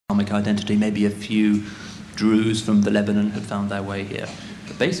Islamic identity. Maybe a few Druze from the Lebanon had found their way here.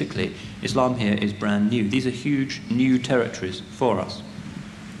 But basically, Islam here is brand new. These are huge new territories for us.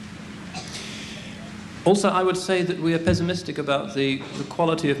 Also, I would say that we are pessimistic about the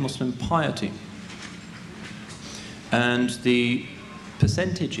quality of Muslim piety and the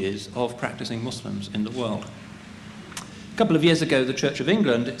percentages of practicing Muslims in the world. A couple of years ago, the Church of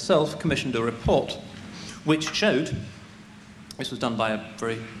England itself commissioned a report which showed, this was done by a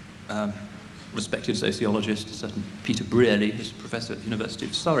very respected sociologist, a certain Peter Brearley, who's a professor at the University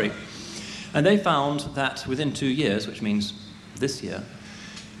of Surrey, and they found that within 2 years, which means this year,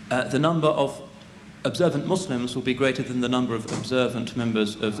 the number of observant Muslims will be greater than the number of observant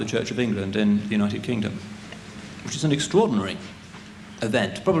members of the Church of England in the United Kingdom, which is an extraordinary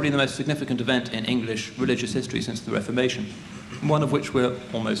event, probably the most significant event in English religious history since the Reformation, one of which we're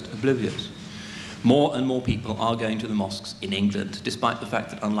almost oblivious. More and more people are going to the mosques in England, despite the fact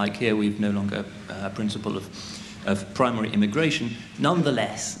that, unlike here, we've no longer a principle of primary immigration.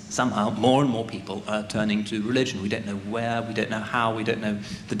 Nonetheless, somehow, more and more people are turning to religion. We don't know where, we don't know how, we don't know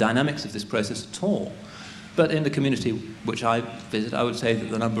the dynamics of this process at all. But in the community which I visit, I would say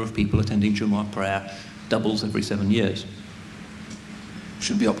that the number of people attending Jumu'ah prayer doubles every 7 years.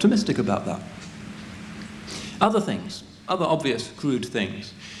 Should be optimistic about that. Other things, other obvious, crude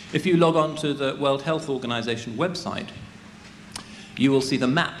things. If you log on to the World Health Organization website, you will see the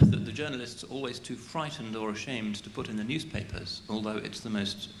map that the journalists are always too frightened or ashamed to put in the newspapers, although it's the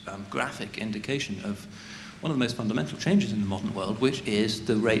most graphic indication of one of the most fundamental changes in the modern world, which is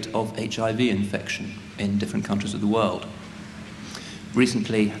the rate of HIV infection in different countries of the world.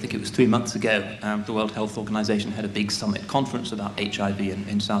 Recently, I think it was 3 months ago, the World Health Organization had a big summit conference about HIV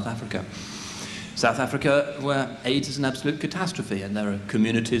in South Africa. South Africa, where AIDS is an absolute catastrophe, and there are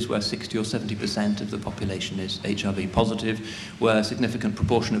communities where 60 or 70% of the population is HIV positive, where a significant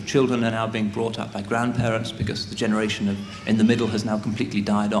proportion of children are now being brought up by grandparents because the generation in the middle has now completely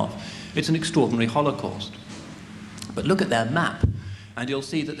died off. It's an extraordinary holocaust. But look at their map, and you'll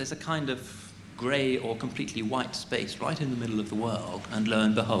see that there's a kind of grey or completely white space right in the middle of the world, and lo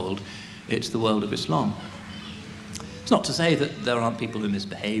and behold, it's the world of Islam. It's not to say that there aren't people who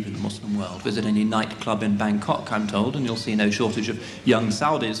misbehave in the Muslim world. Visit any nightclub in Bangkok, I'm told, and you'll see no shortage of young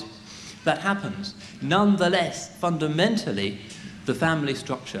Saudis. That happens. Nonetheless, fundamentally, the family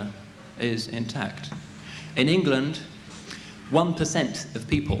structure is intact. In England, 1% of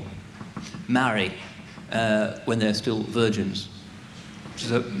people marry when they're still virgins, which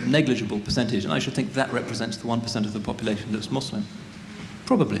is a negligible percentage, and I should think that represents the 1% of the population that's Muslim.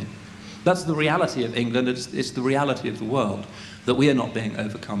 Probably. That's the reality of England, it's the reality of the world, that we are not being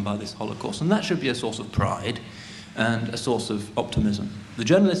overcome by this Holocaust. And that should be a source of pride and a source of optimism. The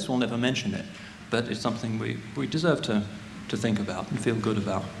journalists will never mention it, but it's something we deserve to think about and feel good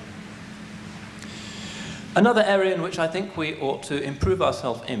about. Another area in which I think we ought to improve our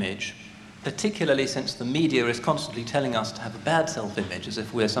self-image, particularly since the media is constantly telling us to have a bad self-image, as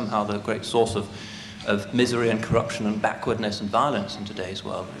if we're somehow the great source of misery and corruption and backwardness and violence in today's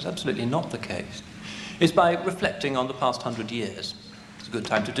world, which is absolutely not the case, is by reflecting on the past 100 years. It's a good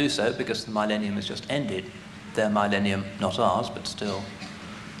time to do so because the millennium has just ended. Their millennium, not ours, but still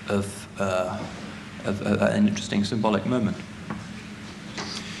of an interesting symbolic moment.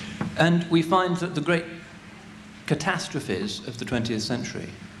 And we find that the great catastrophes of the 20th century,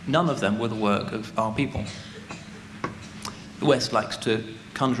 none of them were the work of our people. The West likes to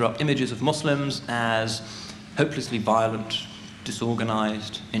conjure up images of Muslims as hopelessly violent,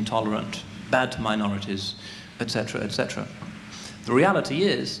 disorganized, intolerant, bad to minorities, etc., etc. The reality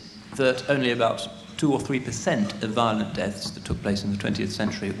is that only about 2 or 3% of violent deaths that took place in the 20th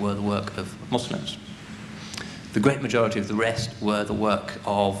century were the work of Muslims. The great majority of the rest were the work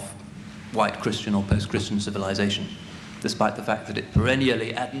of white Christian or post-Christian civilization, despite the fact that it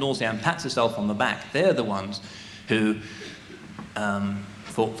perennially, ad nauseam, pats itself on the back. They're the ones who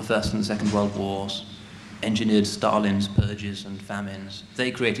fought the First and the Second World Wars, engineered Stalin's purges and famines. They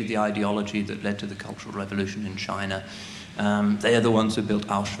created the ideology that led to the Cultural Revolution in China. They are the ones who built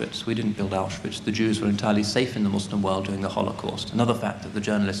Auschwitz. We didn't build Auschwitz. The Jews were entirely safe in the Muslim world during the Holocaust. Another fact that the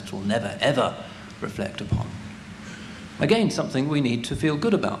journalists will never, ever reflect upon. Again, something we need to feel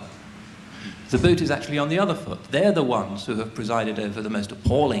good about. The boot is actually on the other foot. They're the ones who have presided over the most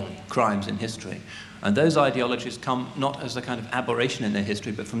appalling crimes in history. And those ideologies come not as a kind of aberration in their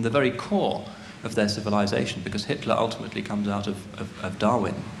history, but from the very core of their civilization, because Hitler ultimately comes out of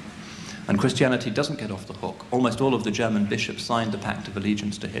Darwin. And Christianity doesn't get off the hook. Almost all of the German bishops signed the Pact of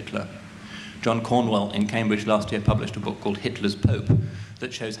Allegiance to Hitler. John Cornwell in Cambridge last year published a book called Hitler's Pope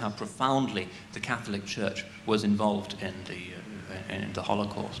that shows how profoundly the Catholic Church was involved in in the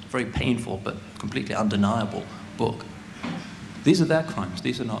Holocaust. Very painful but completely undeniable book. These are their crimes.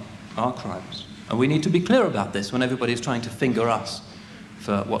 These are not our crimes. And we need to be clear about this when everybody's trying to finger us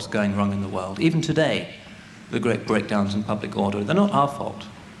for what's going wrong in the world. Even today, the great breakdowns in public order, they're not our fault.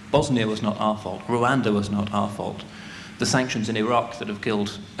 Bosnia was not our fault. Rwanda was not our fault. The sanctions in Iraq that have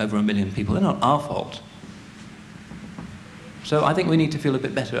killed over 1 million people, they're not our fault. So I think we need to feel a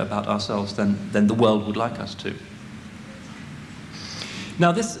bit better about ourselves than the world would like us to.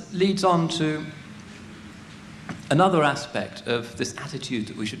 Now this leads on to another aspect of this attitude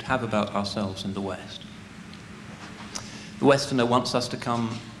that we should have about ourselves in the West. The Westerner wants us to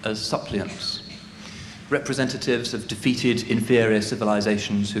come as suppliants, representatives of defeated, inferior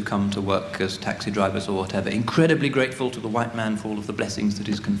civilizations who come to work as taxi drivers or whatever, incredibly grateful to the white man for all of the blessings that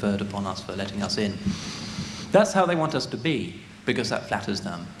he's conferred upon us for letting us in. That's how they want us to be, because that flatters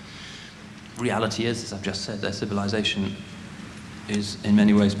them. Reality is, as I've just said, their civilization is in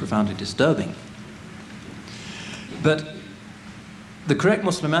many ways profoundly disturbing. But the correct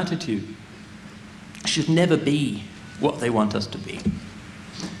Muslim attitude should never be what they want us to be.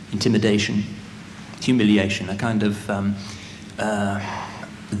 Intimidation, humiliation, a kind of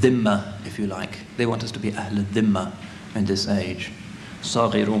dhimma, if you like. They want us to be ahl al-dhimma in this age.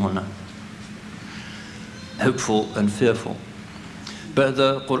 Saghirun, hopeful and fearful. But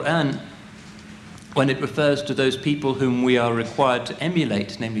the Quran, when it refers to those people whom we are required to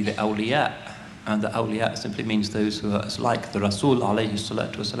emulate, namely the awliya, and the awliya simply means those who are as like the Rasul alayhi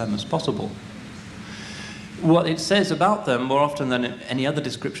salatu wasalam as possible, what it says about them, more often than any other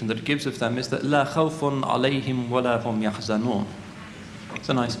description that it gives of them, is that la khawfun alayhim wa la hum yahzanun. It's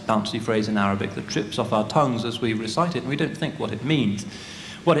a nice bouncy phrase in Arabic that trips off our tongues as we recite it, and we don't think what it means.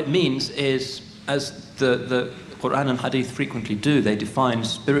 What it means is, as the Quran and Hadith frequently do, they define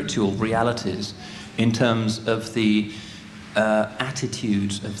spiritual realities in terms of the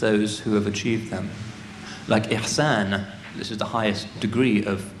attitudes of those who have achieved them. Like ihsan, this is the highest degree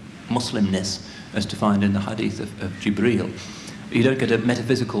of Muslimness as defined in the Hadith of Jibreel. You don't get a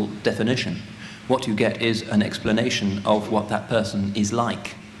metaphysical definition. What you get is an explanation of what that person is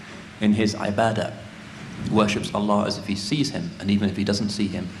like in his ibadah. He worships Allah as if he sees him, and even if he doesn't see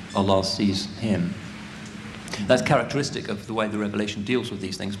him, Allah sees him. That's characteristic of the way the revelation deals with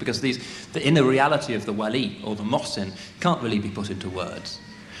these things, because the inner reality of the wali or the muhsin can't really be put into words.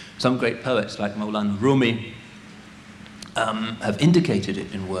 Some great poets like Mawlana Rumi have indicated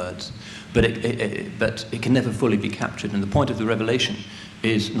it in words, but it can never fully be captured, and the point of the revelation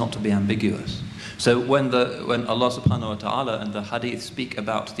is not to be ambiguous. So when Allah subhanahu wa ta'ala and the hadith speak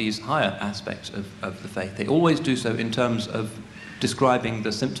about these higher aspects of the faith, they always do so in terms of describing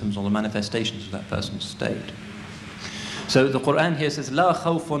the symptoms or the manifestations of that person's state. So the Quran here says, La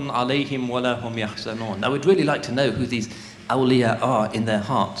khawfun alayhim wa la hum yahzanun. Now we'd really like to know who these awliya are in their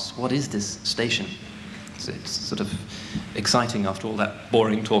hearts. What is this station? It's sort of exciting after all that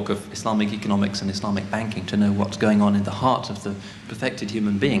boring talk of Islamic economics and Islamic banking to know what's going on in the heart of the perfected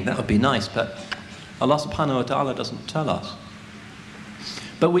human being. That would be nice, but Allah subhanahu wa ta'ala doesn't tell us.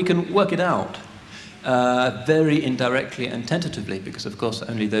 But we can work it out very indirectly and tentatively, because of course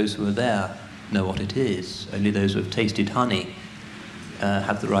only those who are there know what it is. Only those who have tasted honey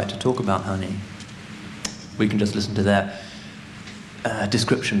have the right to talk about honey. We can just listen to their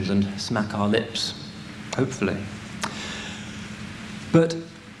descriptions and smack our lips, hopefully. But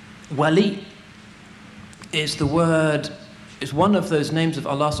wali is one of those names of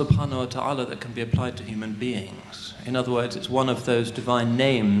Allah subhanahu wa ta'ala that can be applied to human beings. In other words, it's one of those divine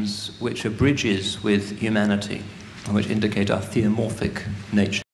names which are bridges with humanity and which indicate our theomorphic nature.